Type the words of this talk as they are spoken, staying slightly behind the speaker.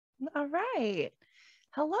All right.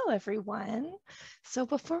 Hello, everyone. So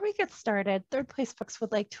before we get started, Third Place Books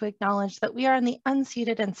would like to acknowledge that we are in the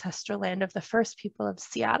unceded ancestral land of the first people of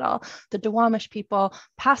Seattle, the Duwamish people,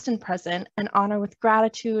 past and present, and honor with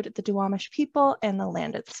gratitude the Duwamish people and the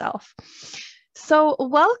land itself. So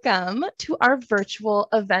welcome to our virtual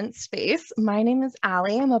event space. My name is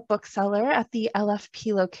Allie. I'm a bookseller at the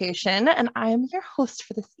LFP location, and I am your host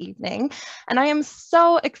for this evening. And I am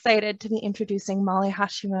so excited to be introducing Molly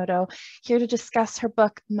Hashimoto here to discuss her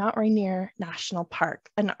book, Mount Rainier National Park,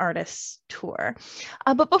 an artist's tour.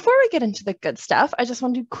 But before we get into the good stuff, I just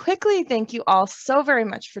want to quickly thank you all so very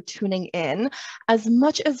much for tuning in. As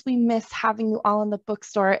much as we miss having you all in the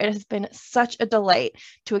bookstore, it has been such a delight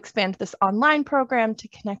to expand this online program to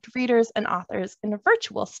connect readers and authors in a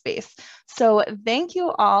virtual space. So thank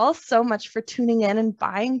you all so much for tuning in and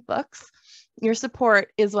buying books. Your support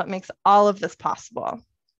is what makes all of this possible.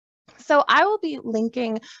 So I will be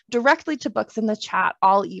linking directly to books in the chat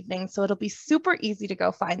all evening, so it'll be super easy to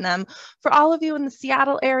go find them. For all of you in the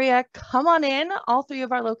Seattle area, come on in. All 3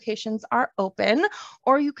 of our locations are open,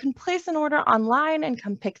 or you can place an order online and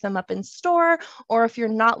come pick them up in store, or if you're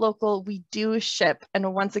not local, we do ship.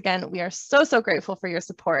 And once again, we are so grateful for your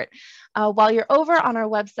support. While you're over on our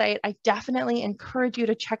website, I definitely encourage you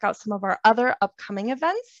to check out some of our other upcoming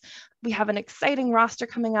events. We have an exciting roster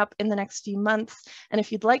coming up in the next few months. And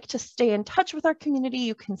if you'd like to stay in touch with our community,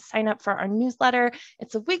 you can sign up for our newsletter.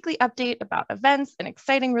 It's a weekly update about events and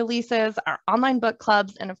exciting releases, our online book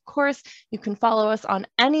clubs, and of course, you can follow us on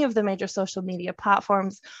any of the major social media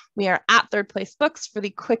platforms. We are at Third Place Books for the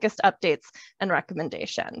quickest updates and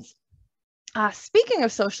recommendations. Speaking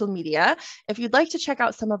of social media, if you'd like to check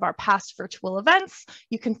out some of our past virtual events,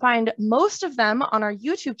 you can find most of them on our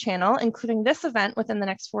YouTube channel, including this event within the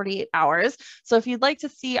next 48 hours. So if you'd like to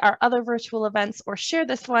see our other virtual events or share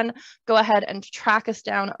this one, go ahead and track us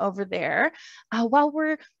down over there.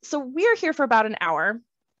 We're here for about an hour.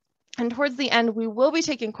 And towards the end, we will be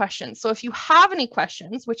taking questions. So if you have any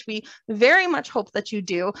questions, which we very much hope that you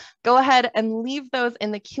do, go ahead and leave those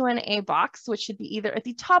in the Q&A box, which should be either at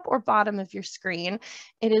the top or bottom of your screen.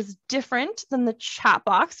 It is different than the chat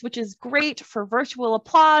box, which is great for virtual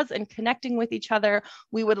applause and connecting with each other.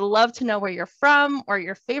 We would love to know where you're from or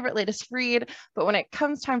your favorite latest read. But when it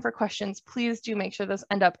comes time for questions, please do make sure those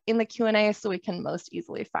end up in the Q&A so we can most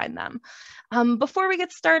easily find them. Before we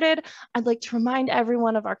get started, I'd like to remind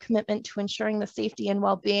everyone of our commitment to ensuring the safety and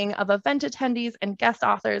well-being of event attendees and guest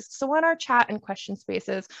authors. So on our chat and question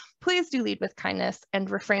spaces, please do lead with kindness and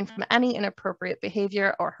refrain from any inappropriate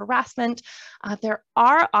behavior or harassment. There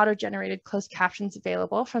are auto-generated closed captions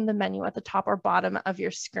available from the menu at the top or bottom of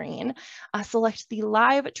your screen. Select the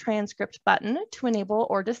live transcript button to enable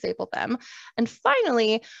or disable them. And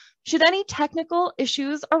finally, should any technical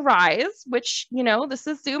issues arise, which, this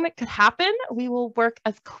is Zoom, it could happen, we will work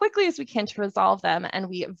as quickly as we can to resolve them, and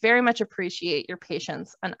we very much appreciate your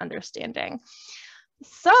patience and understanding.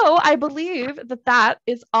 So I believe that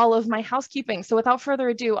is all of my housekeeping. So without further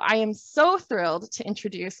ado, I am so thrilled to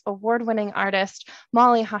introduce award-winning artist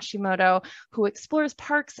Molly Hashimoto, who explores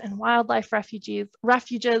parks and wildlife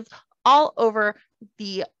refuges all over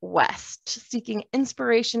the West, seeking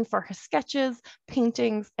inspiration for her sketches,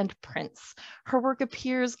 paintings, and prints. Her work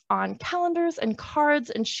appears on calendars and cards,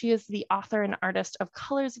 and she is the author and artist of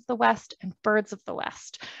Colors of the West and Birds of the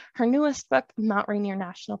West. Her newest book, Mount Rainier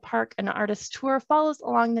National Park, an artist's tour, follows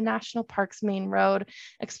along the national park's main road,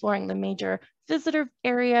 exploring the major visitor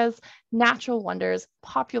areas, natural wonders,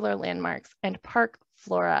 popular landmarks, and park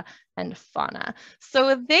flora and fauna.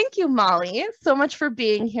 So thank you, Molly, so much for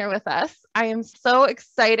being here with us. I am so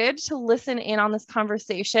excited to listen in on this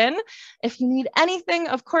conversation. If you need anything,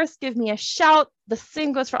 of course, give me a shout. The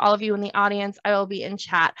same goes for all of you in the audience. I will be in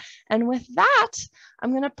chat. And with that, I'm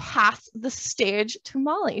going to pass the stage to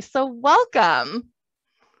Molly. So welcome.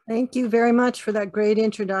 Thank you very much for that great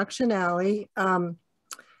introduction, Allie. I'm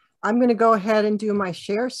going to go ahead and do my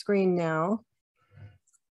share screen now.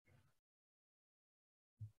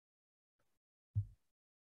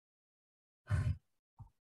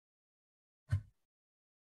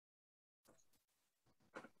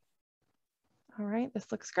 All right,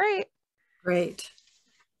 this looks great. Great.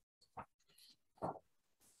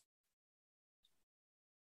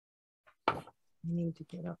 I need to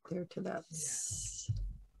get up there to that. Yes.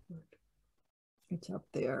 It's up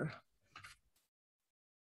there.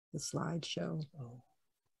 The slideshow. Oh.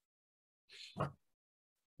 I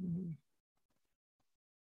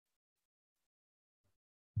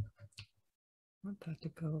want that to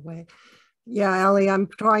go away. Yeah, Allie, I'm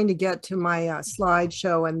trying to get to my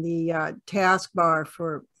slideshow, and the taskbar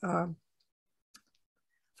for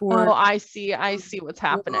Oh, for I see. I see what's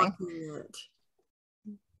happening. blocking it.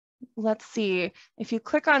 Let's see. If you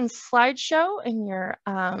click on slideshow in your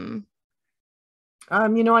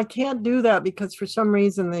You know, I can't do that because for some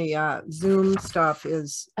reason the Zoom stuff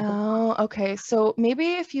is. oh, okay. So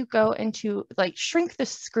maybe if you go into like shrink the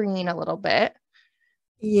screen a little bit.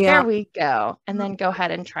 Yeah. There we go. And then go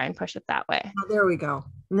ahead and try and push it that way. Oh, there we go.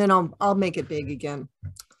 And then I'll make it big again.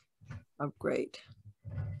 Oh, great.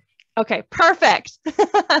 Okay, perfect.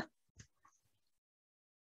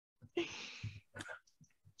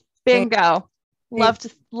 Bingo. Love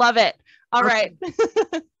it. All right.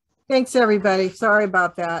 Thanks, everybody. Sorry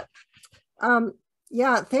about that.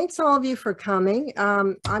 Yeah, thanks all of you for coming.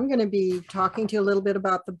 I'm going to be talking to you a little bit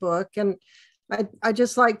about the book. And I'd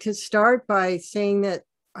just like to start by saying that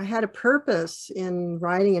I had a purpose in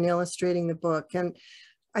writing and illustrating the book. And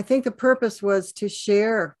I think the purpose was to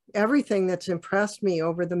share everything that's impressed me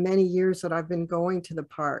over the many years that I've been going to the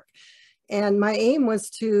park. And my aim was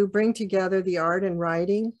to bring together the art and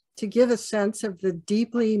writing to give a sense of the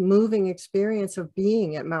deeply moving experience of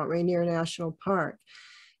being at Mount Rainier National Park.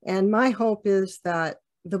 And my hope is that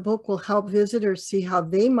the book will help visitors see how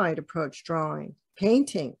they might approach drawing,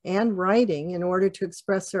 painting, and writing in order to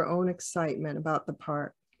express their own excitement about the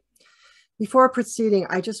park. Before proceeding,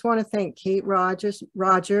 I just want to thank Kate Rogers,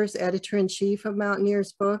 editor-in-chief of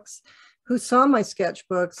Mountaineers Books, who saw my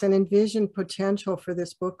sketchbooks and envisioned potential for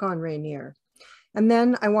this book on Rainier. And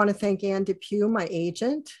then I want to thank Ann Depew, my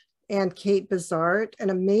agent, and Kate Bizart, an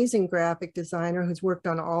amazing graphic designer who's worked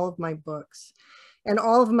on all of my books, and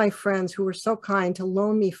all of my friends who were so kind to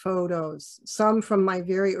loan me photos, some from my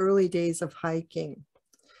very early days of hiking.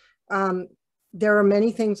 There are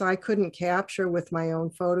many things I couldn't capture with my own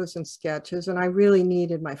photos and sketches, and I really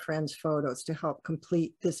needed my friends' photos to help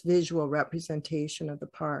complete this visual representation of the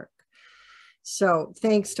park. So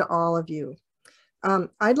thanks to all of you.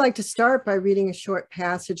 I'd like to start by reading a short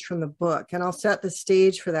passage from the book, and I'll set the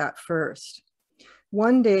stage for that first.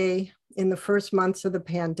 One day in the first months of the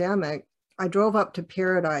pandemic, I drove up to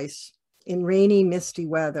Paradise in rainy, misty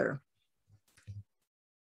weather.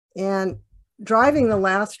 And driving the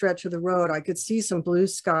last stretch of the road, I could see some blue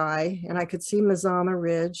sky, and I could see Mazama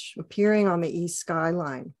Ridge appearing on the east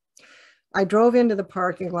skyline. I drove into the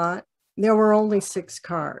parking lot. There were only 6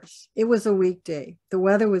 cars. It was a weekday. The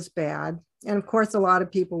weather was bad. And of course, a lot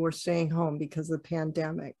of people were staying home because of the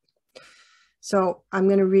pandemic. So I'm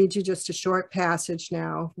going to read you just a short passage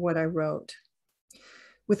now of what I wrote.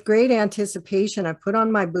 With great anticipation, I put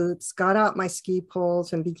on my boots, got out my ski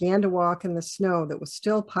poles, and began to walk in the snow that was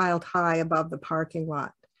still piled high above the parking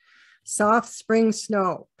lot. Soft spring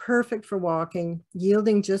snow, perfect for walking,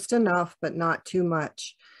 yielding just enough, but not too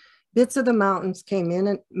much. Bits of the mountain came in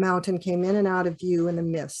and out of view in the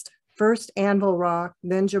mist. First Anvil Rock,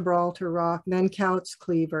 then Gibraltar Rock, then Couts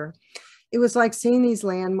Cleaver. It was like seeing these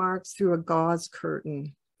landmarks through a gauze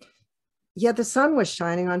curtain. Yet the sun was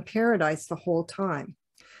shining on Paradise the whole time.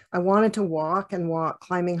 I wanted to walk and walk,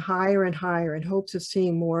 climbing higher and higher in hopes of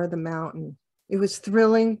seeing more of the mountain. It was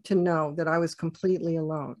thrilling to know that I was completely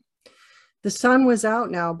alone. The sun was out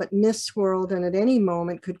now, but mist swirled and at any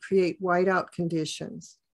moment could create whiteout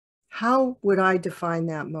conditions. How would I define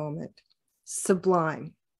that moment?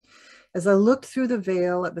 Sublime. As I looked through the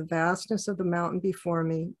veil at the vastness of the mountain before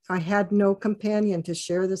me, I had no companion to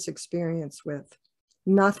share this experience with,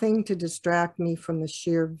 nothing to distract me from the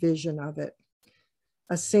sheer vision of it.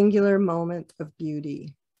 A singular moment of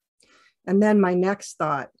beauty. And then my next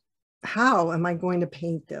thought, how am I going to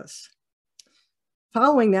paint this?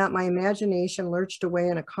 Following that, my imagination lurched away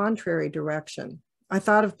in a contrary direction. I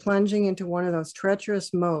thought of plunging into one of those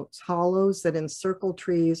treacherous moats, hollows that encircle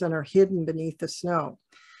trees and are hidden beneath the snow.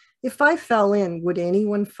 If I fell in, would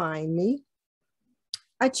anyone find me?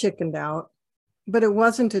 I chickened out, but it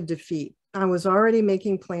wasn't a defeat. I was already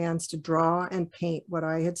making plans to draw and paint what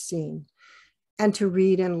I had seen and to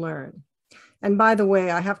read and learn. And by the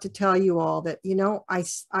way, I have to tell you all that, you know, I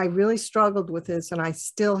really struggled with this and I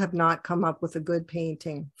still have not come up with a good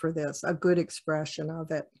painting for this, a good expression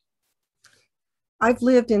of it. I've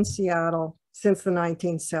lived in Seattle since the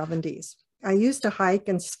 1970s. I used to hike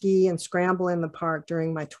and ski and scramble in the park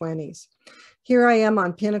during my 20s. Here I am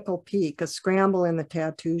on Pinnacle Peak, a scramble in the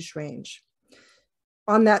Tattoos Range.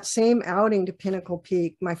 On that same outing to Pinnacle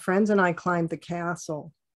Peak, my friends and I climbed the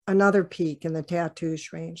castle, another peak in the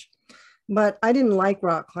Tattoos Range. But I didn't like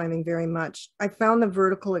rock climbing very much. I found the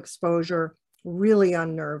vertical exposure really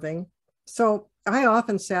unnerving. So I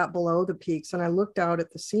often sat below the peaks and I looked out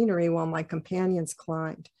at the scenery while my companions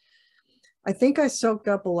climbed. I think I soaked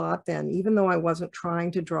up a lot then, even though I wasn't trying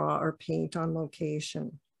to draw or paint on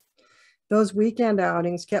location. Those weekend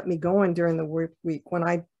outings kept me going during the work week. When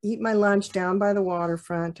I'd eat my lunch down by the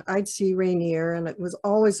waterfront, I'd see Rainier, and it was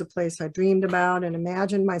always a place I dreamed about and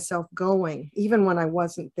imagined myself going, even when I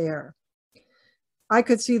wasn't there. I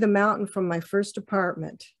could see the mountain from my first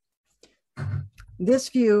apartment. This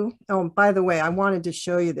view, oh, by the way, I wanted to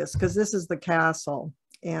show you this because this is the castle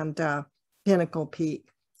and Pinnacle Peak.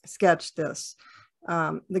 Sketched this.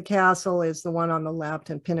 The castle is the one on the left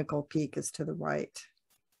and Pinnacle Peak is to the right.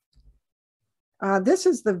 This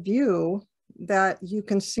is the view that you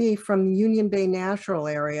can see from the Union Bay Natural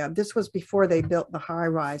Area. This was before they built the high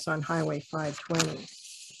rise on Highway 520.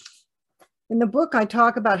 In the book, I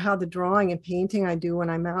talk about how the drawing and painting I do when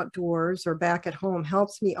I'm outdoors or back at home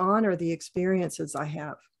helps me honor the experiences I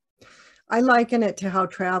have. I liken it to how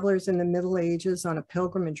travelers in the Middle Ages on a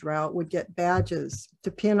pilgrimage route would get badges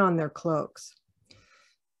to pin on their cloaks.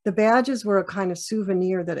 The badges were a kind of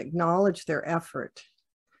souvenir that acknowledged their effort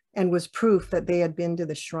and was proof that they had been to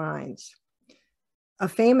the shrines. A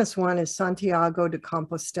famous one is Santiago de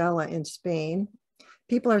Compostela in Spain.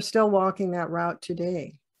 People are still walking that route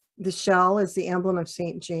today. The shell is the emblem of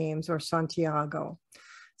St. James or Santiago.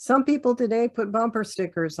 Some people today put bumper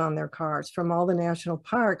stickers on their cars from all the national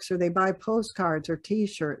parks, or they buy postcards or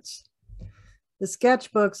t-shirts. The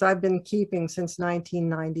sketchbooks I've been keeping since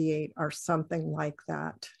 1998 are something like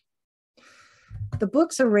that. The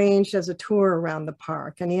book's arranged as a tour around the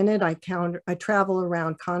park, and in it I travel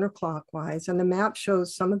around counterclockwise, and the map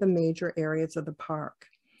shows some of the major areas of the park.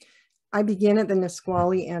 I begin at the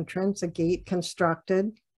Nisqually entrance, a gate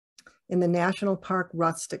constructed in the National Park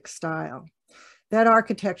rustic style. That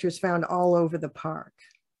architecture is found all over the park.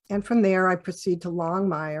 And from there, I proceed to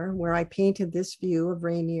Longmire, where I painted this view of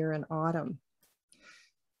Rainier in autumn.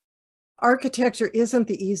 Architecture isn't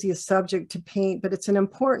the easiest subject to paint, but it's an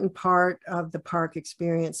important part of the park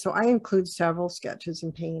experience. So I include several sketches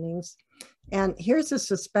and paintings. And here's a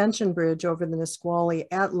suspension bridge over the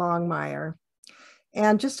Nisqually at Longmire.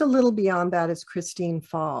 And just a little beyond that is Christine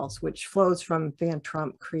Falls, which flows from Van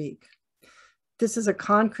Trump Creek. This is a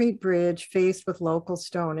concrete bridge faced with local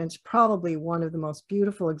stone, and it's probably one of the most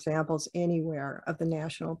beautiful examples anywhere of the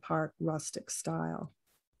national park rustic style.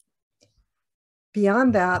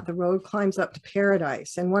 Beyond that, the road climbs up to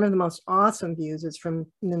Paradise, and one of the most awesome views is from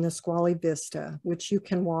the Nisqually Vista, which you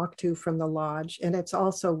can walk to from the lodge, and it's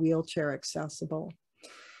also wheelchair accessible.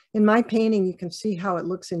 In my painting, you can see how it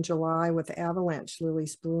looks in July with avalanche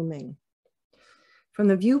lilies blooming. From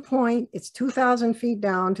the viewpoint, it's 2,000 feet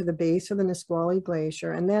down to the base of the Nisqually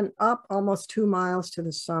Glacier and then up almost 2 miles to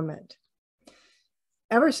the summit.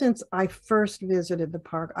 Ever since I first visited the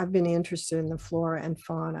park, I've been interested in the flora and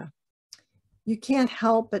fauna. You can't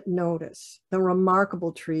help but notice the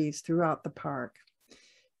remarkable trees throughout the park.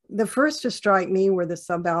 The first to strike me were the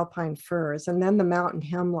subalpine firs and then the mountain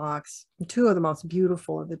hemlocks, two of the most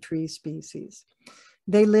beautiful of the tree species.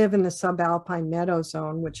 They live in the subalpine meadow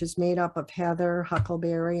zone, which is made up of heather,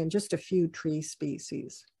 huckleberry, and just a few tree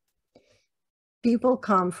species. People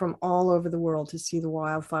come from all over the world to see the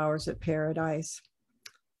wildflowers at Paradise.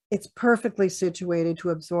 It's perfectly situated to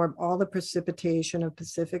absorb all the precipitation of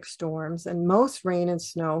Pacific storms, and most rain and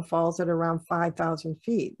snow falls at around 5,000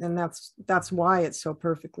 feet, and that's why it's so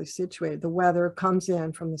perfectly situated. The weather comes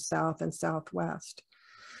in from the south and southwest.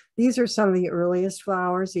 These are some of the earliest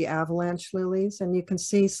flowers, the avalanche lilies, and you can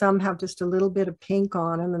see some have just a little bit of pink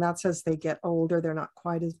on them, and that's as they get older, they're not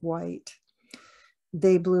quite as white.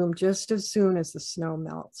 They bloom just as soon as the snow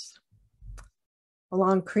melts.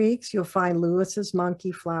 Along creeks, you'll find Lewis's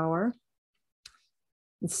monkey flower.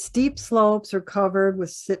 And steep slopes are covered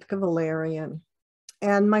with Sitka valerian.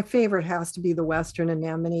 And my favorite has to be the western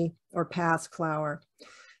anemone or pasque flower.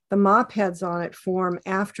 The mop heads on it form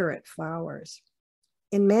after it flowers.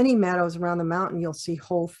 In many meadows around the mountain, you'll see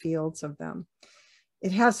whole fields of them.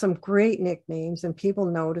 It has some great nicknames, and people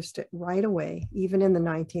noticed it right away, even in the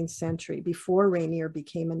 19th century, before Rainier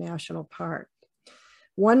became a national park.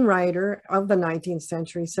 One writer of the 19th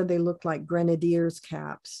century said they looked like grenadiers'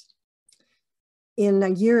 caps. In A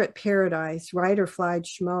Year at Paradise, writer Floyd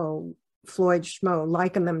Schmo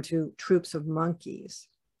likened them to troops of monkeys.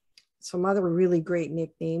 Some other really great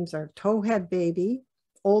nicknames are Towhead Baby,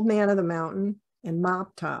 Old Man of the Mountain, and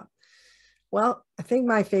Mop Top. Well, I think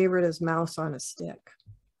my favorite is Mouse on a Stick.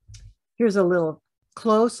 Here's a little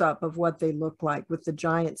close-up of what they look like with the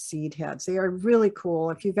giant seed heads. They are really cool.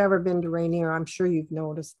 If you've ever been to Rainier, I'm sure you've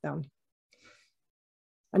noticed them.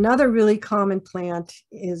 Another really common plant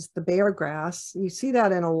is the bear grass. You see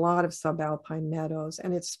that in a lot of subalpine meadows,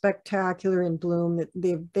 and it's spectacular in bloom.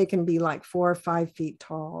 That they can be like 4 or 5 feet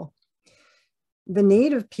tall. The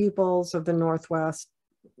native peoples of the Northwest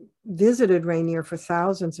visited Rainier for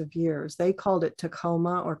thousands of years. They called it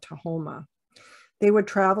Tacoma or Tahoma. They would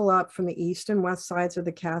travel up from the east and west sides of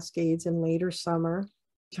the Cascades in later summer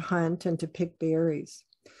to hunt and to pick berries.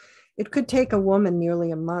 It could take a woman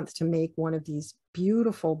nearly a month to make one of these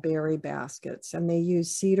beautiful berry baskets, and they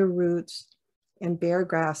used cedar roots and bear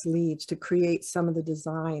grass leaves to create some of the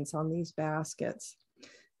designs on these baskets.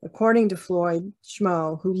 According to Floyd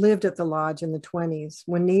Schmo, who lived at the lodge in the 20s,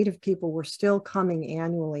 when Native people were still coming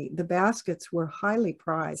annually, the baskets were highly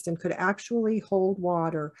prized and could actually hold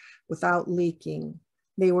water without leaking.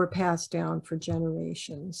 They were passed down for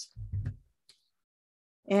generations.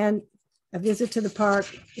 And a visit to the park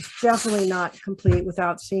is definitely not complete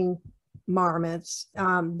without seeing marmots.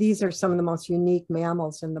 These are some of the most unique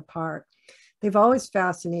mammals in the park. They've always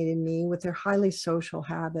fascinated me with their highly social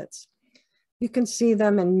habits. You can see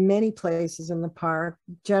them in many places in the park,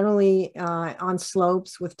 generally on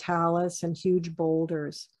slopes with talus and huge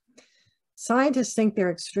boulders. Scientists think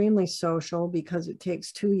they're extremely social because it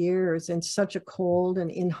takes 2 years in such a cold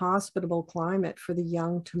and inhospitable climate for the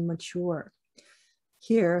young to mature.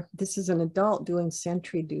 Here, this is an adult doing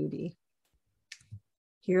sentry duty.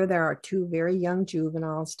 Here there are 2 very young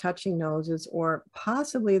juveniles touching noses, or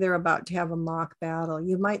possibly they're about to have a mock battle.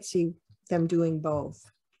 You might see them doing both.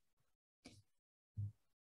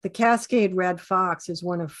 The Cascade red fox is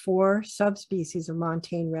one of 4 subspecies of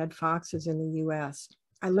montane red foxes in the US.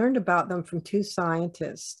 I learned about them from 2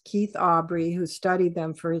 scientists, Keith Aubrey, who studied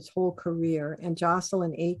them for his whole career, and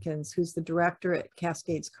Jocelyn Akins, who's the director at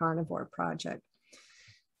Cascades Carnivore Project.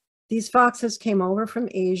 These foxes came over from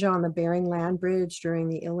Asia on the Bering Land Bridge during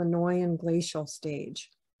the Illinoisan glacial stage.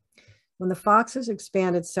 When the foxes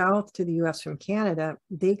expanded south to the US from Canada,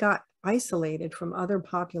 they got isolated from other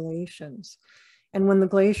populations. And when the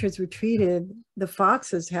glaciers retreated, the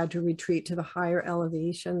foxes had to retreat to the higher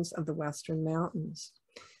elevations of the Western Mountains.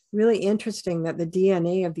 Really interesting that the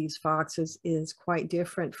DNA of these foxes is quite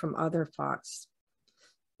different from other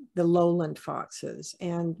the lowland foxes.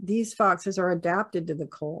 And these foxes are adapted to the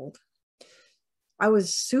cold. I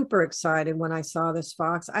was super excited when I saw this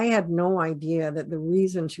fox. I had no idea that the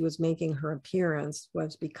reason she was making her appearance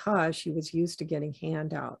was because she was used to getting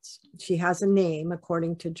handouts. She has a name,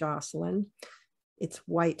 according to Jocelyn. It's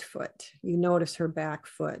Whitefoot. You notice her back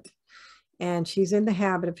foot. And she's in the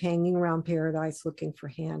habit of hanging around paradise looking for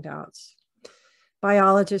handouts.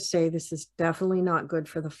 Biologists say this is definitely not good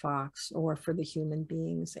for the fox or for the human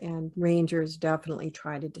beings, and rangers definitely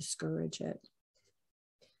try to discourage it.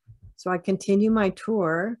 So I continue my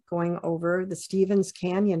tour going over the Stevens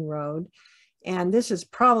Canyon Road, and this is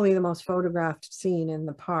probably the most photographed scene in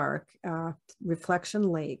the park, Reflection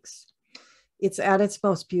Lakes. It's at its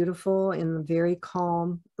most beautiful in the very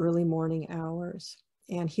calm early morning hours.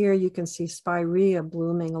 And here you can see spirea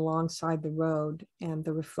blooming alongside the road and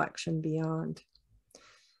the reflection beyond.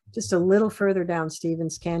 Just a little further down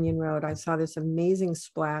Stevens Canyon Road, I saw this amazing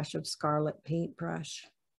splash of scarlet paintbrush.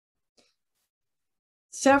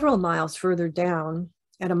 Several miles further down,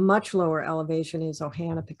 at a much lower elevation, is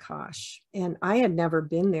Ohanapikosh. And I had never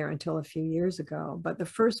been there until a few years ago, but the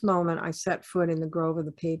first moment I set foot in the Grove of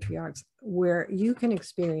the Patriarchs, where you can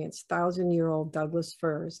experience 1,000-year-old Douglas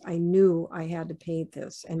firs, I knew I had to paint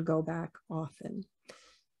this and go back often.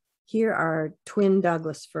 Here are twin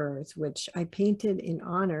Douglas firs, which I painted in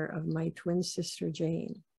honor of my twin sister,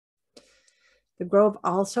 Jane. The Grove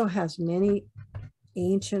also has many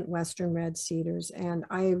ancient Western red cedars, and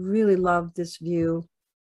I really love this view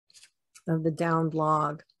of the downed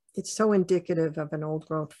log. It's so indicative of an old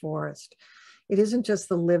growth forest. It isn't just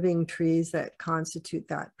the living trees that constitute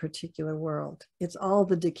that particular world. It's all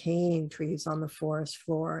the decaying trees on the forest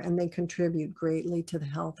floor, and they contribute greatly to the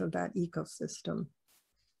health of that ecosystem.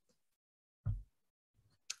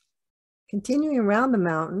 Continuing around the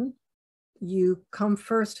mountain, you come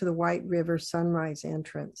first to the White River Sunrise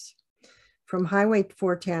entrance. From Highway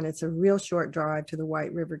 410, it's a real short drive to the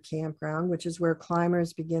White River Campground, which is where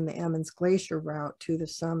climbers begin the Emmons Glacier route to the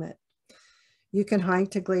summit. You can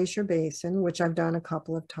hike to Glacier Basin, which I've done a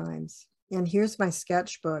couple of times. And here's my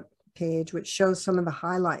sketchbook page, which shows some of the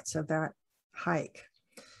highlights of that hike.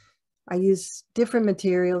 I use different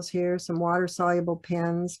materials here, some water-soluble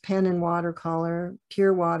pens, pen and watercolor,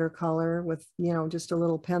 pure watercolor with, just a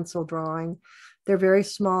little pencil drawing. They're very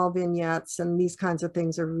small vignettes, and these kinds of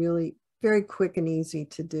things are really very quick and easy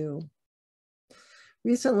to do.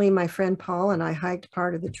 Recently, my friend Paul and I hiked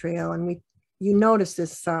part of the trail, and you notice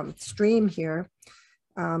this stream here.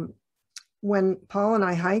 When Paul and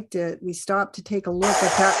I hiked it, we stopped to take a look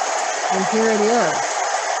at that, and here it is.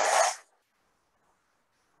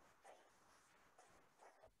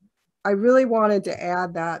 I really wanted to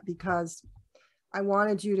add that because I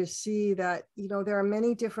wanted you to see that, you know, there are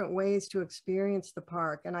many different ways to experience the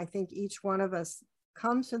park. And I think each one of us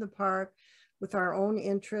comes to the park with our own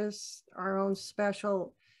interests, our own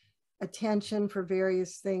special attention for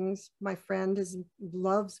various things. My friend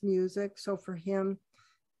loves music. So for him,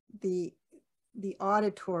 the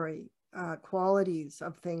auditory qualities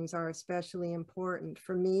of things are especially important.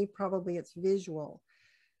 For me, probably it's visual.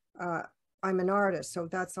 I'm an artist, so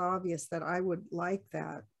that's obvious that I would like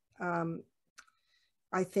that.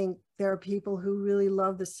 I think there are people who really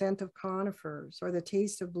love the scent of conifers or the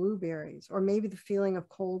taste of blueberries, or maybe the feeling of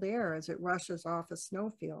cold air as it rushes off a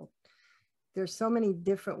snowfield. There's so many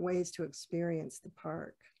different ways to experience the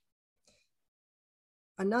park.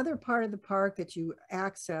 Another part of the park that you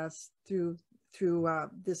access through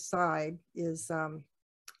this side is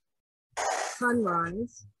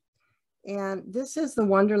Sunrise. And this is the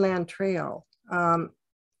Wonderland Trail. You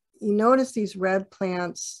notice these red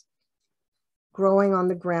plants growing on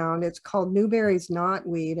the ground. It's called Newberry's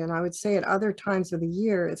knotweed. And I would say at other times of the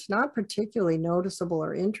year, it's not particularly noticeable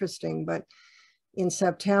or interesting, but in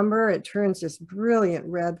September, it turns this brilliant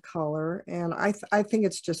red color. And I think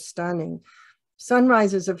it's just stunning.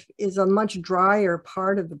 Sunrise is a much drier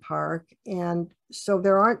part of the park. And so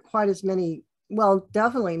there aren't quite as many, well,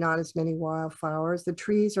 definitely not as many wildflowers. The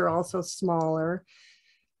trees are also smaller.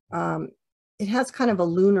 It has kind of a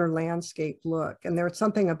lunar landscape look. And there was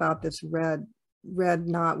something about this red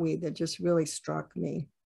knotweed that just really struck me.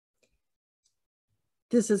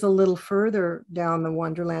 This is a little further down the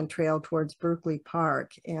Wonderland Trail towards Berkeley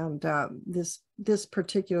Park. And this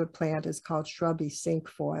particular plant is called shrubby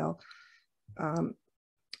cinquefoil.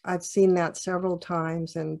 I've seen that several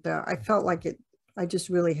times, and I felt like I just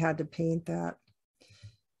really had to paint that.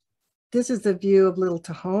 This is the view of Little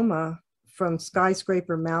Tahoma from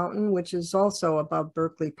Skyscraper Mountain, which is also above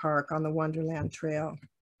Berkeley Park on the Wonderland Trail.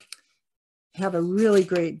 Have a really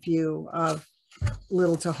great view of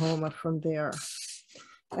Little Tahoma from there.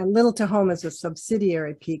 And Little Tahoma is a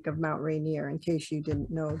subsidiary peak of Mount Rainier, in case you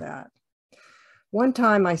didn't know that. One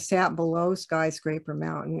time I sat below Skyscraper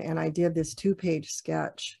Mountain and I did this 2-page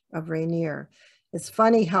sketch of Rainier. It's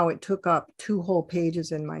funny how it took up 2 whole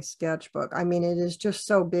pages in my sketchbook. I mean, it is just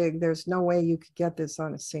so big. There's no way you could get this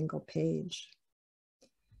on a single page.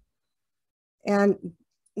 And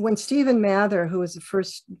when Stephen Mather, who was the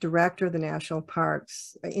first director of the national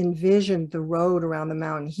parks, envisioned the road around the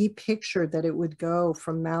mountain, he pictured that it would go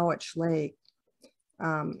from Mowich Lake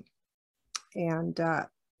and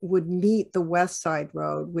would meet the West Side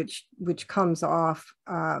Road, which comes off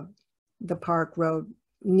the park road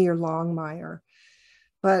near Longmire.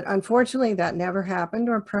 But unfortunately, that never happened,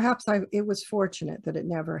 or perhaps it was fortunate that it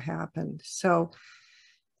never happened. So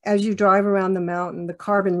as you drive around the mountain, the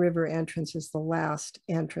Carbon River entrance is the last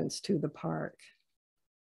entrance to the park.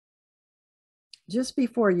 Just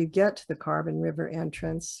before you get to the Carbon River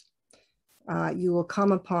entrance, you will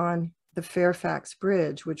come upon the Fairfax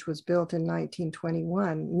Bridge, which was built in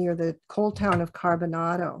 1921 near the coal town of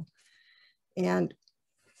Carbonado. And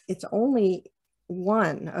it's only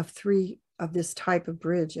one of 3 of this type of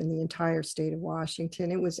bridge in the entire state of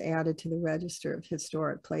Washington. It was added to the Register of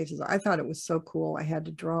Historic Places. I thought it was so cool, I had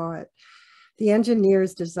to draw it. The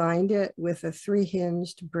engineers designed it with a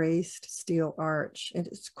 3-hinged braced steel arch, and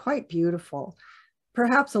it's quite beautiful.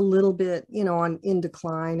 Perhaps a little bit, you know, in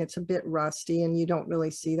decline. It's a bit rusty, and you don't really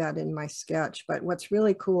see that in my sketch. But what's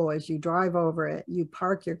really cool is you drive over it, you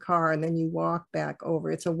park your car, and then you walk back over.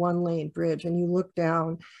 It's a 1-lane bridge, and you look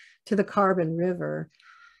down to the Carbon River.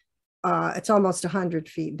 It's almost 100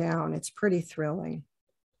 feet down. It's pretty thrilling.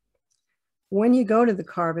 When you go to the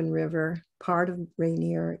Carbon River, part of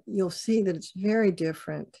Rainier, you'll see that it's very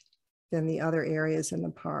different than the other areas in the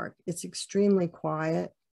park. It's extremely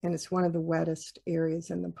quiet, and it's one of the wettest areas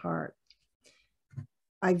in the park.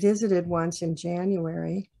 I visited once in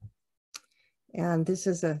January, and this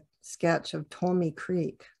is a sketch of Tommy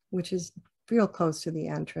Creek, which is real close to the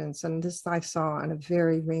entrance. And this I saw on a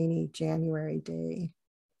very rainy January day.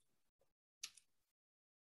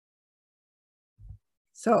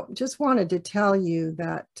 So just wanted to tell you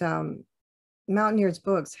that Mountaineers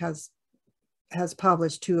Books has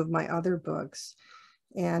published 2 of my other books.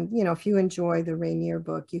 And, you know, if you enjoy the Rainier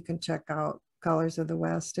book, you can check out Colors of the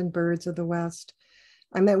West and Birds of the West.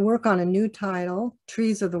 I'm at work on a new title,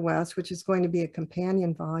 Trees of the West, which is going to be a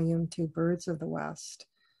companion volume to Birds of the West.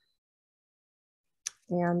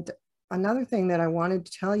 And another thing that I wanted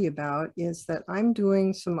to tell you about is that I'm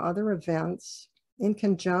doing some other events in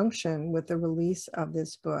conjunction with the release of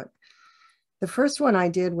this book. The first one I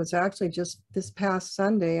did was actually just this past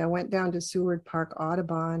Sunday. I went down to Seward Park,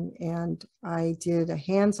 Audubon, and I did a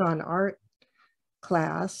hands-on art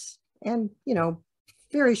class and, you know,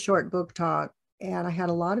 very short book talk. And I had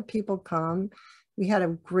a lot of people come. We had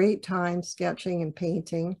a great time sketching and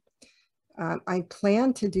painting. I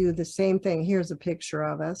plan to do the same thing. Here's a picture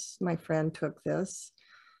of us. My friend took this.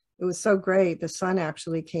 It was so great. The sun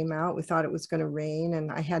actually came out. We thought it was going to rain,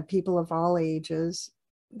 and I had people of all ages.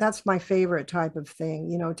 That's my favorite type of thing,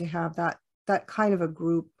 you know, to have that kind of a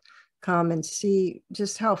group come and see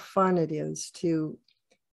just how fun it is to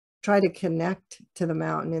try to connect to the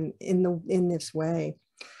mountain in this way.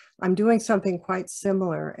 I'm doing something quite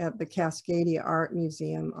similar at the Cascadia Art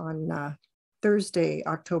Museum on Thursday,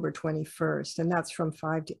 October 21st, and that's from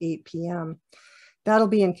 5 to 8 p.m. That'll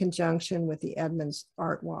be in conjunction with the Edmonds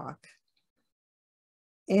Art Walk.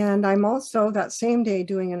 And I'm also that same day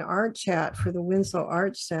doing an art chat for the Winslow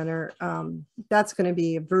Arts Center. That's going to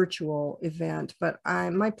be a virtual event, but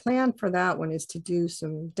my plan for that one is to do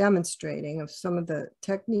some demonstrating of some of the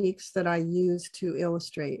techniques that I use to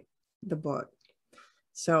illustrate the book.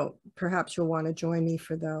 So perhaps you'll want to join me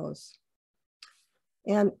for those.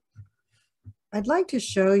 And I'd like to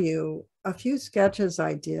show you a few sketches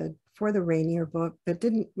I did for the Rainier book that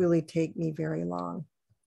didn't really take me very long.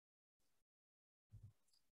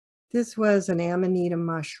 This was an amanita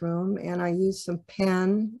mushroom, and I used some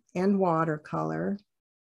pen and watercolor.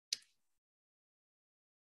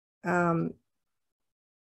 I'd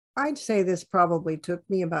say this probably took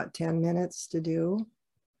me about 10 minutes to do.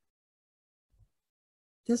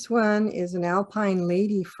 This one is an alpine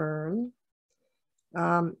lady fern.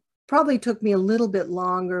 Probably took me a little bit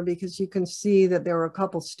longer because you can see that there were a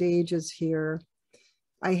couple stages here.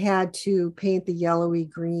 I had to paint the yellowy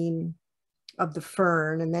green of the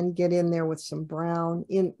fern and then get in there with some brown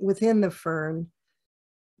within the fern.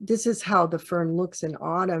 This is how the fern looks in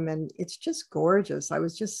autumn, and it's just gorgeous. I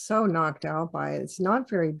was just so knocked out by it. It's not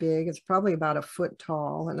very big. It's probably about a foot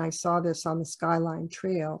tall, and I saw this on the Skyline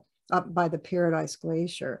Trail up by the Paradise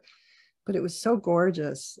Glacier. But it was so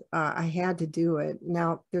gorgeous. I had to do it.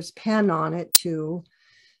 Now there's pen on it too.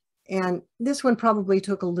 And this one probably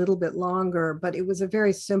took a little bit longer, but it was a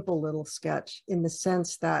very simple little sketch in the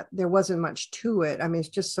sense that there wasn't much to it. I mean, it's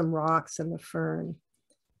just some rocks and the fern.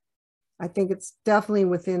 I think it's definitely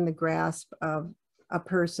within the grasp of a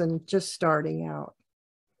person just starting out.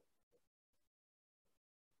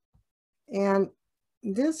 And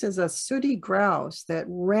this is a sooty grouse that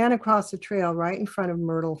ran across the trail right in front of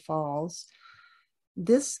Myrtle Falls.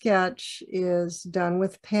 This sketch is done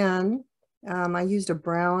with pen. I used a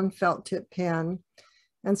brown felt tip pen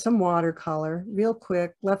and some watercolor, real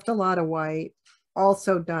quick, left a lot of white,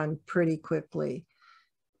 also done pretty quickly.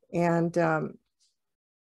 And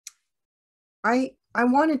I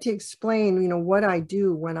wanted to explain, you know, what I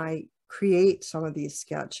do when I create some of these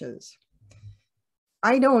sketches.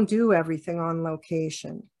 I don't do everything on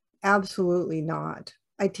location. Absolutely not.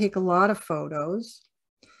 I take a lot of photos.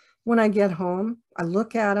 When I get home, I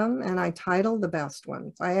look at them and I title the best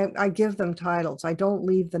ones. I give them titles. I don't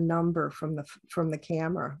leave the number from the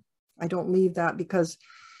camera. I don't leave that, because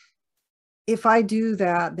if I do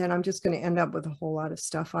that, then I'm just going to end up with a whole lot of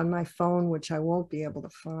stuff on my phone, which I won't be able to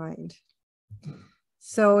find.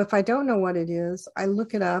 So if I don't know what it is, I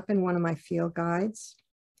look it up in one of my field guides,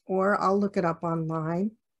 or I'll look it up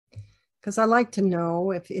online, because I like to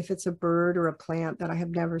know if it's a bird or a plant that I have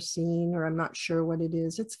never seen or I'm not sure what it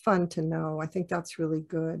is. It's fun to know. I think that's really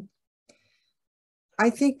good. I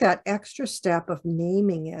think that extra step of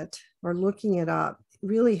naming it or looking it up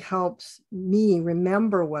really helps me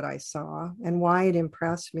remember what I saw and why it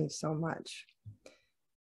impressed me so much.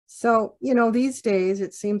 So, you know, these days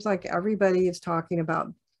it seems like everybody is talking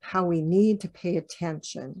about how we need to pay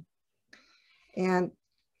attention. And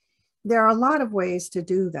there are a lot of ways to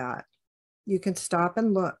do that. You can stop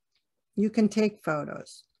and look. You can take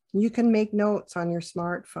photos. You can make notes on your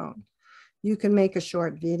smartphone. You can make a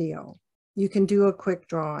short video. You can do a quick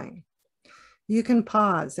drawing. You can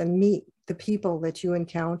pause and meet the people that you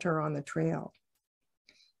encounter on the trail.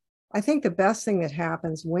 I think the best thing that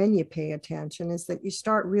happens when you pay attention is that you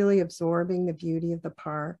start really absorbing the beauty of the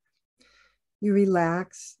park. You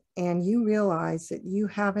relax and you realize that you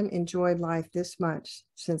haven't enjoyed life this much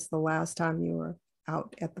since the last time you were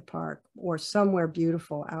out at the park or somewhere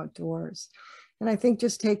beautiful outdoors. And I think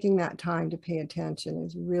just taking that time to pay attention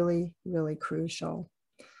is really, really crucial.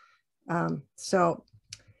 So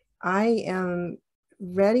I am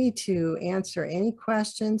ready to answer any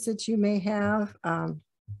questions that you may have.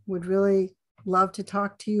 Would really love to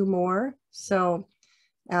talk to you more. So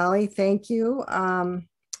Allie, thank you. I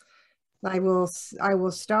will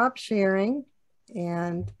stop sharing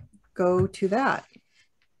and go to that.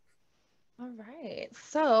 All right,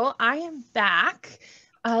 so I am back.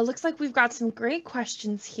 Looks like we've got some great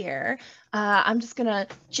questions here. I'm just gonna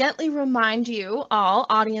gently remind you all,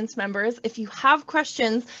 audience members, if you have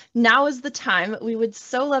questions, now is the time. We would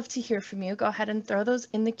so love to hear from you. Go ahead and throw those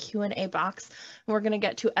in the Q&A box. We're gonna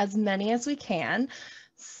get to as many as we can.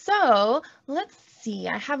 So let's see,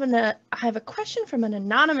 I have a question from an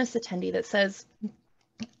anonymous attendee that says,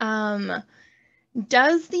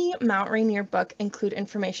 does the Mount Rainier book include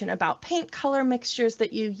information about paint color mixtures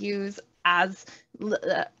that you use as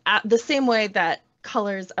the same way that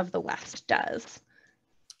Colors of the West does?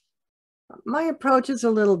 My approach is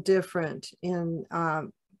a little different in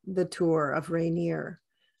the tour of Rainier.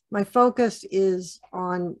 My focus is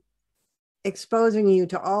on exposing you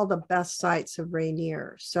to all the best sites of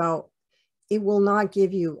Rainier. So it will not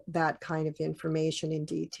give you that kind of information in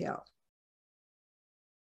detail.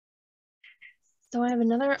 So I have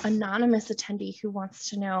another anonymous attendee who wants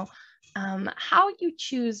to know how you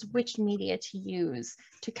choose which media to use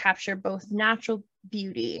to capture both natural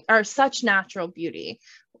beauty or such natural beauty.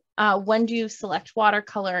 When do you select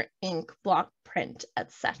watercolor, ink, block print,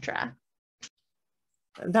 etc.?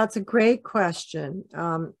 That's a great question.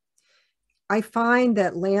 I find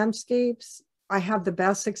that landscapes, I have the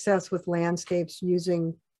best success with landscapes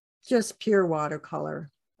using just pure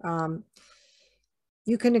watercolor.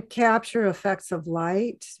 You can capture effects of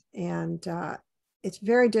light, and it's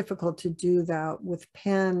very difficult to do that with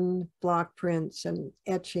pen, block prints, and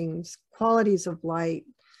etchings. Qualities of light,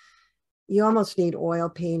 you almost need oil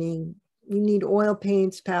painting. You need oil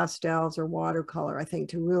paints, pastels, or watercolor, I think,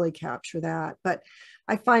 to really capture that. But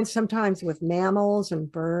I find sometimes with mammals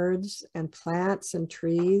and birds and plants and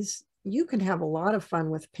trees, you can have a lot of fun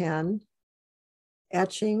with pen.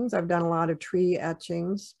 Etchings, I've done a lot of tree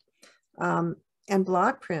etchings. And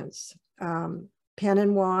block prints, pen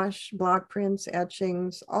and wash, block prints,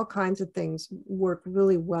 etchings, all kinds of things work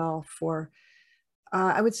really well for,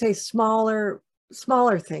 I would say, smaller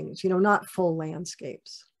things, not full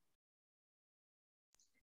landscapes.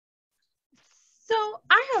 So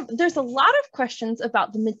there's a lot of questions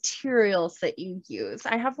about the materials that you use.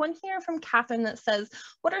 I have one here from Catherine that says,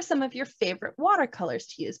 what are some of your favorite watercolors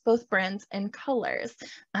to use, both brands and colors?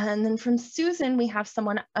 And then from Susan, we have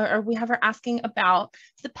her asking about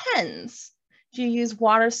the pens. Do you use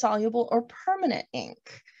water soluble or permanent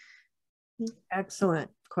ink?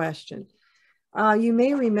 Excellent question. You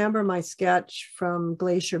may remember my sketch from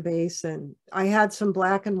Glacier Basin. I had some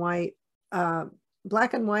black and white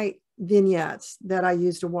vignettes that I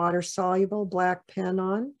used a water soluble black pen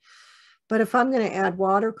on. But if I'm going to add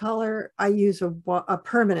watercolor, I use a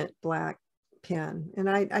permanent black pen. And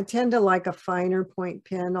I tend to like a finer point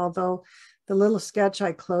pen, although the little sketch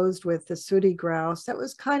I closed with, the sooty grouse, that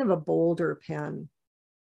was kind of a bolder pen.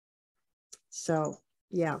 So,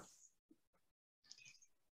 yeah.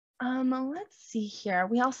 Let's see here.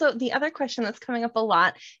 The other question that's coming up a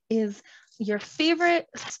lot is your favorite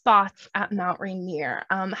spots at Mount Rainier.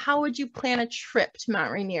 How would you plan a trip to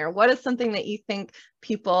Mount Rainier? What is something that you think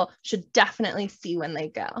people should definitely see when they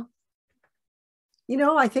go?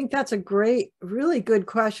 I think that's a really good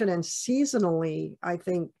question. And seasonally, I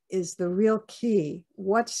think, is the real key.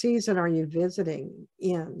 What season are you visiting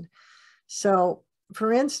in? So,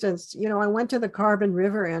 for instance, I went to the Carbon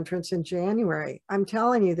River entrance in January. I'm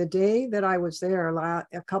telling you, the day that I was there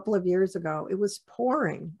a couple of years ago, it was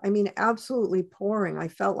pouring. I mean, absolutely pouring. I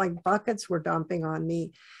felt like buckets were dumping on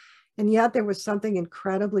me. And yet there was something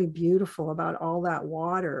incredibly beautiful about all that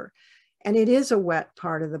water. And it is a wet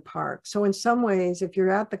part of the park. So in some ways, if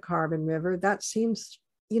you're at the Carbon River, that seems,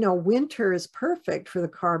 winter is perfect for the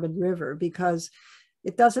Carbon River because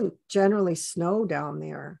it doesn't generally snow down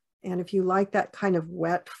there. And if you like that kind of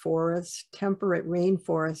wet forest, temperate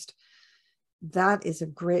rainforest, that is a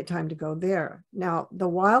great time to go there. Now, the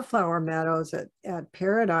wildflower meadows at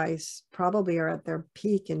Paradise probably are at their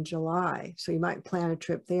peak in July. So you might plan a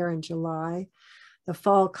trip there in July. The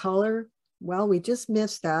fall color, well, we just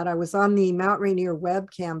missed that. I was on the Mount Rainier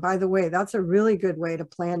webcam. By the way, that's a really good way to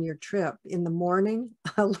plan your trip. In the morning,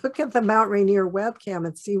 look at the Mount Rainier webcam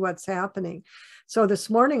and see what's happening. So this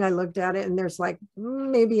morning I looked at it and there's like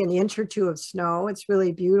maybe an inch or two of snow. It's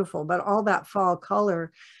really beautiful, but all that fall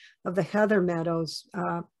color of the heather meadows,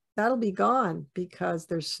 that'll be gone because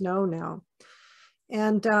there's snow now.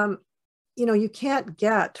 And, you can't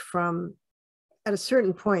get from, at a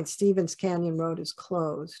certain point, Stevens Canyon Road is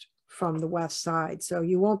closed from the west side. So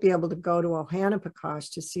you won't be able to go to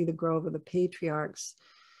Ohanapecosh to see the Grove of the Patriarchs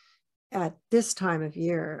at this time of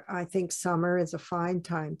year. I think summer is a fine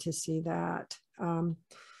time to see that.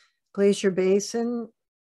 Glacier Basin,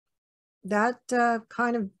 that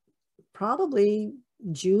kind of probably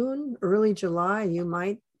June, early July, you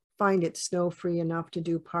might find it snow-free enough to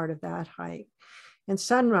do part of that hike. And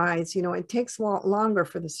sunrise, you know, it takes longer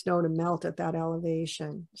for the snow to melt at that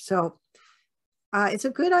elevation. So it's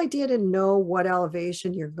a good idea to know what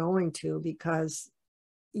elevation you're going to, because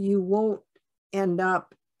you won't end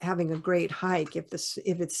up having a great hike if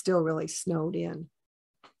it's still really snowed in.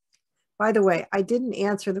 By the way, I didn't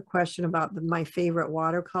answer the question about my favorite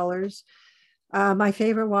watercolors. My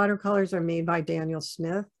favorite watercolors are made by Daniel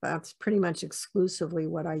Smith. That's pretty much exclusively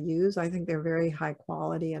what I use. I think they're very high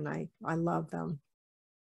quality and I love them.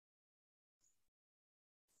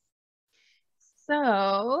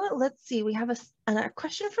 So let's see, we have a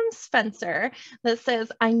question from Spencer that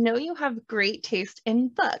says, I know you have great taste in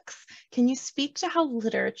books. Can you speak to how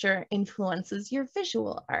literature influences your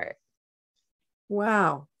visual art?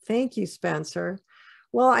 Wow, thank you, Spencer.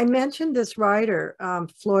 Well, I mentioned this writer,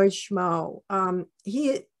 Floyd Schmo.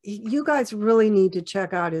 You guys really need to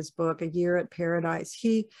check out his book, A Year at Paradise.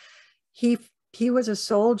 He was a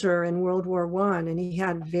soldier in World War I, and he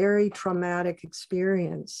had very traumatic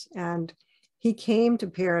experience. And he came to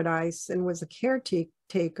Paradise and was a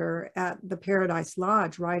caretaker at the Paradise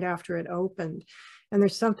Lodge right after it opened. And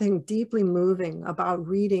there's something deeply moving about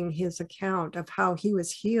reading his account of how he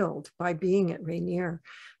was healed by being at Rainier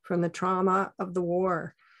from the trauma of the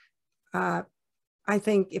war. I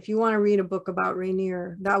think if you want to read a book about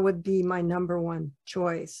Rainier, that would be my #1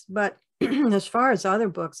 choice. But as far as other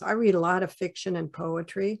books, I read a lot of fiction and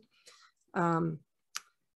poetry.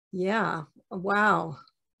 Yeah, wow.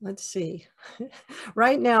 Let's see.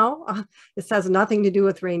 Right now, this has nothing to do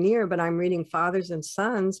with Rainier, but I'm reading Fathers and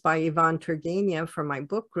Sons by Ivan Turgenev for my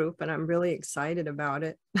book group, and I'm really excited about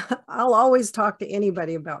it. I'll always talk to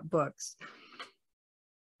anybody about books.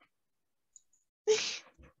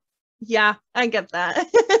 Yeah, I get that.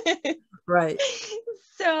 Right.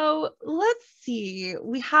 So let's see.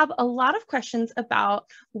 We have a lot of questions about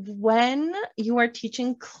when you are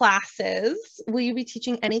teaching classes. Will you be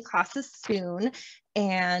teaching any classes soon?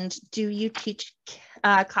 And do you teach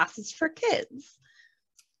classes for kids?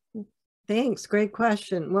 Thanks. Great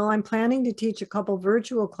question. Well, I'm planning to teach a couple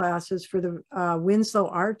virtual classes for the Winslow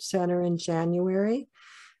Art Center in January.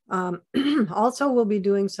 Also, we'll be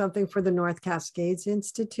doing something for the North Cascades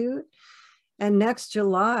Institute. And next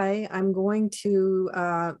July, I'm going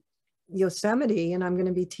to Yosemite, and I'm going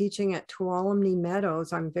to be teaching at Tuolumne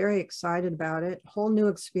Meadows. I'm very excited about it. Whole new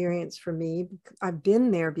experience for me. I've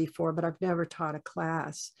been there before, but I've never taught a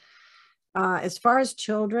class. As far as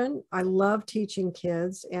children, I love teaching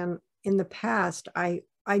kids. And in the past, I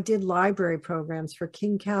did library programs for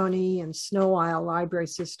King County and Snow Isle library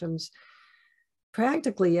systems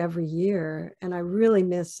practically every year. And I really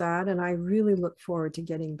miss that. And I really look forward to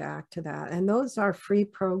getting back to that. And those are free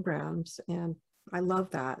programs. And I love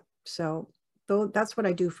that. So that's what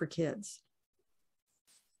I do for kids.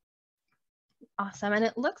 Awesome. And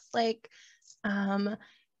it looks like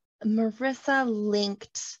Marissa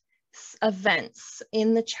linked events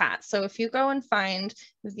in the chat. So if you go and find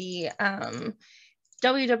the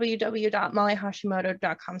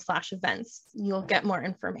www.mollyhashimoto.com/events, you'll get more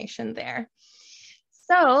information there.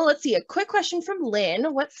 So let's see, a quick question from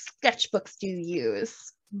Lynn. What sketchbooks do you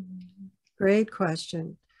use? Great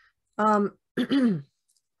question.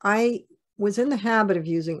 I was in the habit of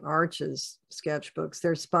using Arch's sketchbooks.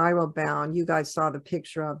 They're spiral bound. You guys saw the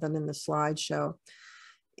picture of them in the slideshow.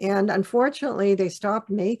 And unfortunately, they stopped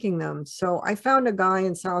making them. So I found a guy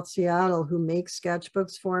in South Seattle who makes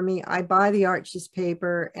sketchbooks for me. I buy the Arch's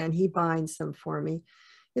paper and he binds them for me.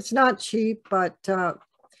 It's not cheap, but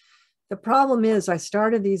the problem is I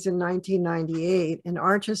started these in 1998 and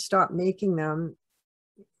Arch's stopped making them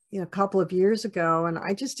a couple of years ago. And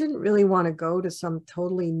I just didn't really want to go to some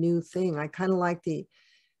totally new thing. I kind of like the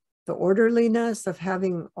orderliness of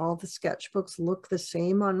having all the sketchbooks look the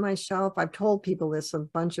same on my shelf. I've told people this a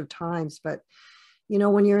bunch of times, but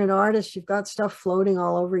when you're an artist, you've got stuff floating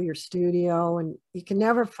all over your studio and you can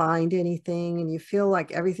never find anything and you feel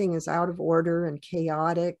like everything is out of order and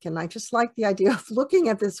chaotic. And I just like the idea of looking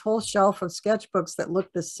at this whole shelf of sketchbooks that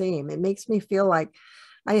look the same. It makes me feel like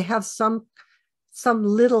I have some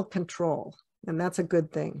little control, and that's a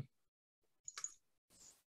good thing.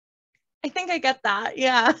 I think I get that.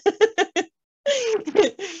 Yeah.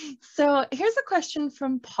 So here's a question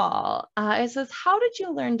from Paul. It says, how did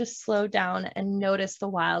you learn to slow down and notice the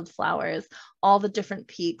wildflowers, all the different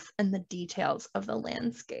peaks and the details of the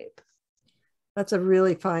landscape? That's a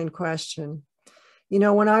really fine question.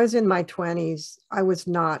 When I was in my 20s, I was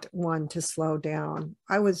not one to slow down.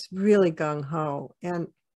 I was really gung-ho. And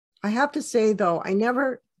I have to say, though, I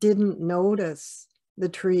never didn't notice the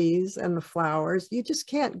trees and the flowers. You just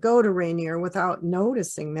can't go to Rainier without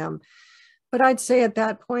noticing them. But I'd say at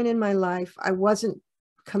that point in my life, I wasn't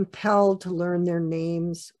compelled to learn their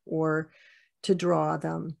names or to draw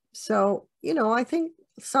them. So, I think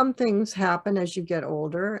some things happen as you get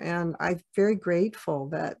older, and I'm very grateful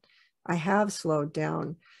that I have slowed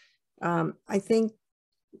down. I think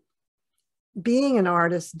being an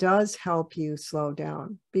artist does help you slow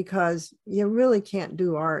down, because you really can't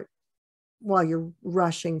do art while you're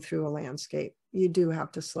rushing through a landscape. You do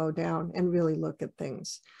have to slow down and really look at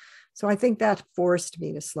things. So I think that forced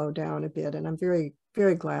me to slow down a bit, and I'm very,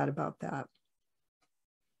 very glad about that.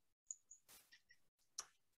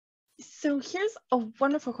 So here's a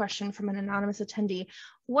wonderful question from an anonymous attendee.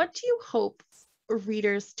 What do you hope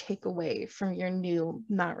readers take away from your new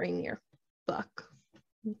Mount Rainier book?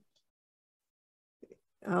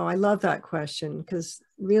 Oh, I love that question, because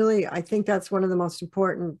really, I think that's one of the most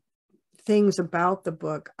important things about the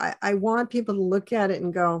book. I want people to look at it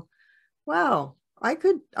and go, wow, I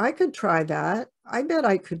could try that. I bet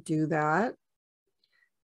I could do that.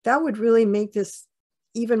 That would really make this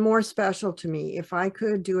even more special to me if I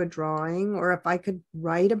could do a drawing, or if I could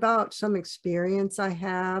write about some experience I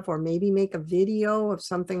have, or maybe make a video of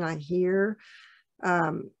something I hear.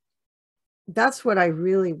 That's what I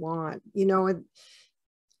really want.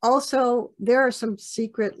 Also, there are some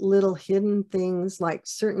secret little hidden things like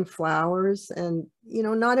certain flowers, and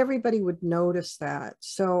not everybody would notice that.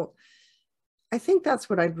 So I think that's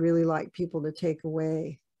what I'd really like people to take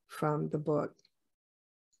away from the book.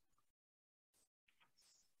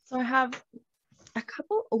 So I have a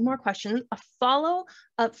couple more questions. A follow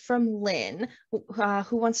up from Lynn,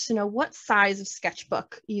 who wants to know what size of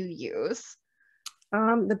sketchbook you use.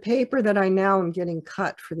 The paper that I now am getting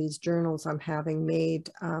cut for these journals I'm having made,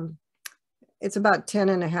 it's about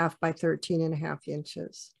 10.5 by 13.5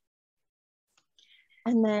 inches.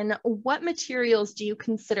 And then what materials do you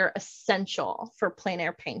consider essential for plein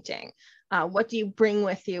air painting? What do you bring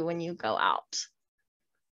with you when you go out?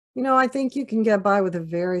 I think you can get by with a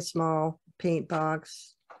very small paint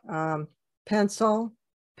box, pencil,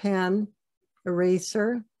 pen,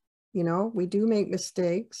 eraser. We do make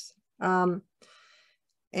mistakes.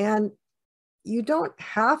 And you don't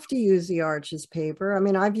have to use the Arches paper. I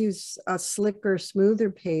mean, I've used a slicker, smoother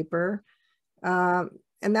paper, and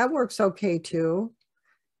that works okay too.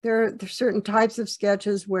 There are certain types of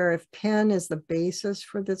sketches where if pen is the basis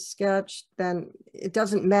for the sketch, then it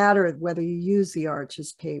doesn't matter whether you use the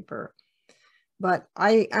Arches paper. But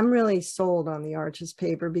I'm really sold on the Arches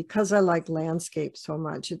paper because I like landscape so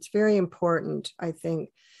much. It's very important, I think,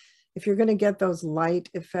 if you're going to get those light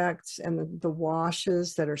effects and the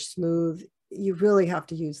washes that are smooth, you really have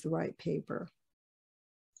to use the right paper.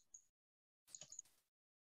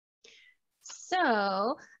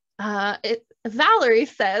 So Valerie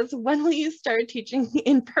says, when will you start teaching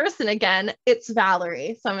in person again? It's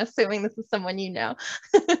Valerie. So I'm assuming this is someone you know.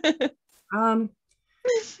 Well,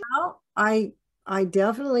 I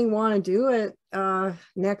definitely want to do it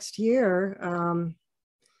next year.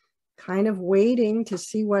 Kind of waiting to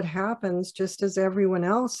see what happens, just as everyone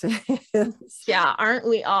else is. Yeah, aren't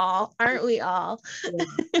we all? Aren't we all?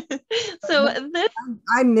 Yeah. So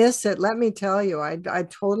I miss it. Let me tell you, I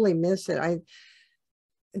totally miss it.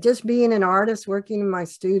 Just being an artist working in my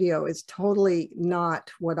studio is totally not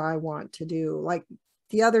what I want to do. Like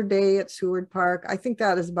the other day at Seward Park, I think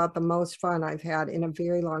that is about the most fun I've had in a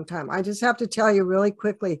very long time. I just have to tell you really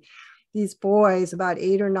quickly, these boys, about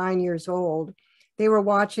 8 or 9 years old, they were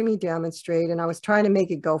watching me demonstrate, and I was trying to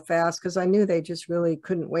make it go fast because I knew they just really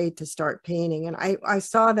couldn't wait to start painting. And I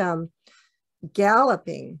saw them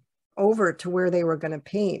galloping over to where they were going to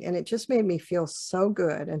paint, and it just made me feel so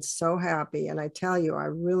good and so happy. And I tell you, I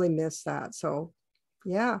really miss that. So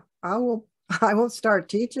yeah, I will start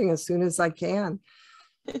teaching as soon as I can.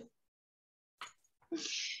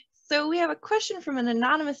 So we have a question from an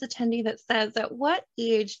anonymous attendee that says, at what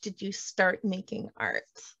age did you start making art?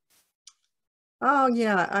 Oh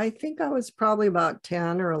yeah, I think I was probably about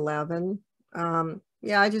 10 or 11.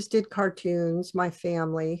 Yeah, I just did cartoons, my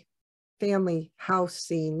family house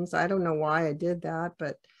scenes. I don't know why I did that,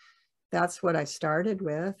 but that's what I started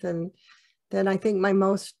with. And then I think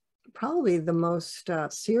probably the most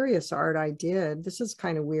serious art I did, this is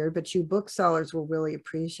kind of weird, but you booksellers will really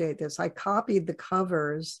appreciate this. I copied the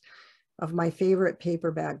covers of my favorite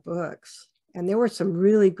paperback books. And there were some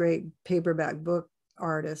really great paperback book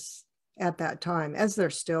artists at that time, as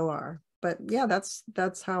there still are. But yeah,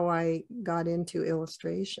 that's how I got into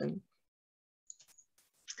illustration.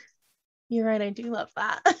 You're right, I do love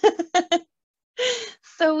that.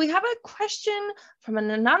 So we have a question from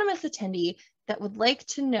an anonymous attendee that would like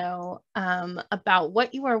to know about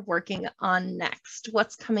what you are working on next.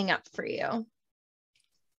 What's coming up for you?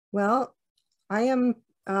 Well, I am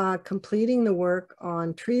completing the work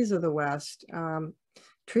on Trees of the West.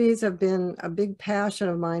 Trees have been a big passion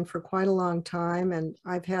of mine for quite a long time, and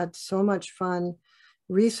I've had so much fun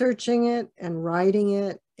researching it and writing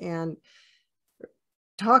it and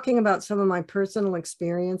talking about some of my personal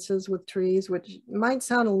experiences with trees, which might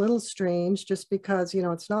sound a little strange just because, you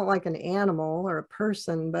know, it's not like an animal or a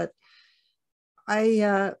person, but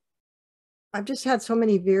I've just had so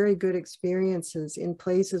many very good experiences in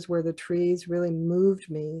places where the trees really moved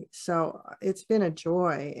me. So it's been a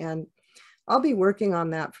joy, and I'll be working on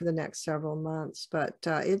that for the next several months, but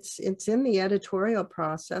it's in the editorial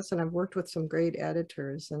process, and I've worked with some great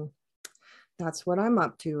editors, and that's what I'm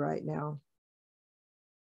up to right now.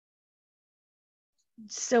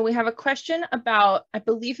 So we have a question about, I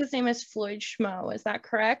believe his name is Floyd Schmo. Is that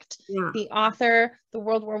correct? Yeah. The author, the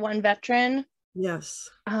World War I veteran. Yes.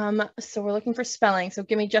 So we're looking for spelling. So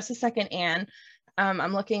give me just a second, Anne. I'm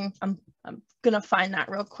gonna find that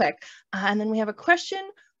real quick. And then we have a question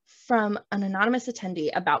from an anonymous attendee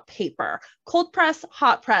about paper. Cold press,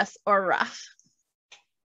 hot press, or rough?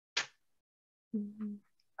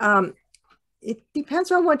 It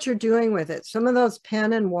depends on what you're doing with it. Some of those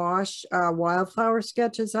pen and wash wildflower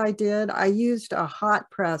sketches I did, I used a hot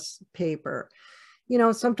press paper. You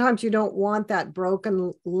know, sometimes you don't want that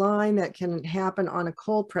broken line that can happen on a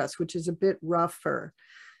cold press, which is a bit rougher.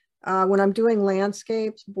 When I'm doing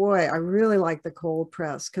landscapes, boy, I really like the cold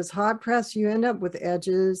press, because hot press, you end up with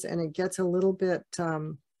edges and it gets a little bit,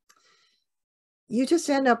 you just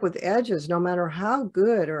end up with edges no matter how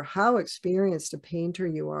good or how experienced a painter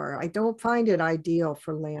you are. I don't find it ideal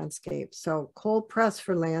for landscapes. So cold press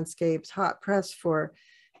for landscapes, hot press for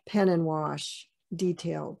pen and wash,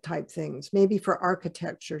 detail type things, maybe for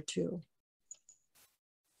architecture too.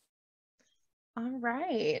 All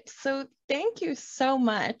right. So thank you so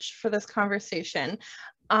much for this conversation.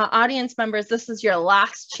 Audience members, this is your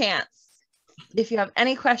last chance. If you have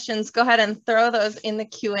any questions, go ahead and throw those in the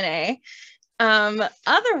Q&A.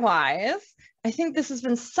 Otherwise, I think this has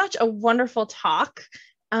been such a wonderful talk.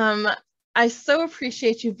 I so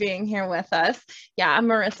appreciate you being here with us. Yeah,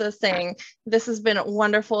 Marissa saying this has been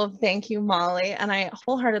wonderful. Thank you, Molly. And I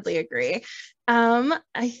wholeheartedly agree.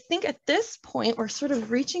 I think at this point, we're sort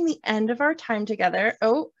of reaching the end of our time together.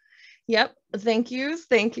 Oh, yep. Thank yous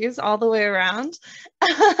all the way around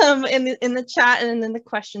in the chat and in the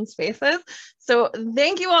question spaces. So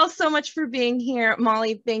thank you all so much for being here.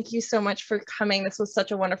 Molly, thank you so much for coming. This was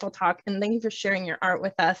such a wonderful talk, and thank you for sharing your art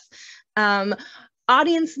with us.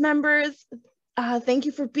 Audience members, thank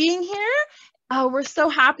you for being here. We're so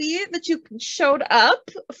happy that you showed up.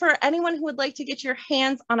 For anyone who would like to get your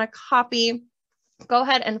hands on a copy, go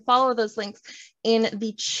ahead and follow those links in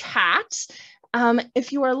the chat.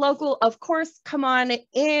 If you are local, of course, come on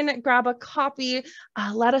in, grab a copy.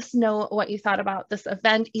 Let us know what you thought about this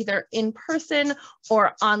event, either in person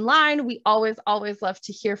or online. We always love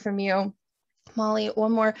to hear from you. Molly,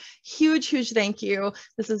 one more huge thank you.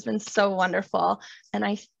 This has been so wonderful. And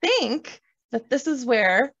I think that this is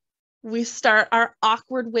where we start our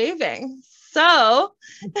awkward waving. So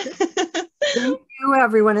thank you,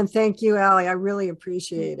 everyone. And thank you, Allie. I really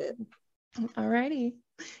appreciate it. All righty.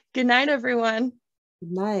 Good night, everyone.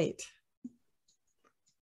 Good night.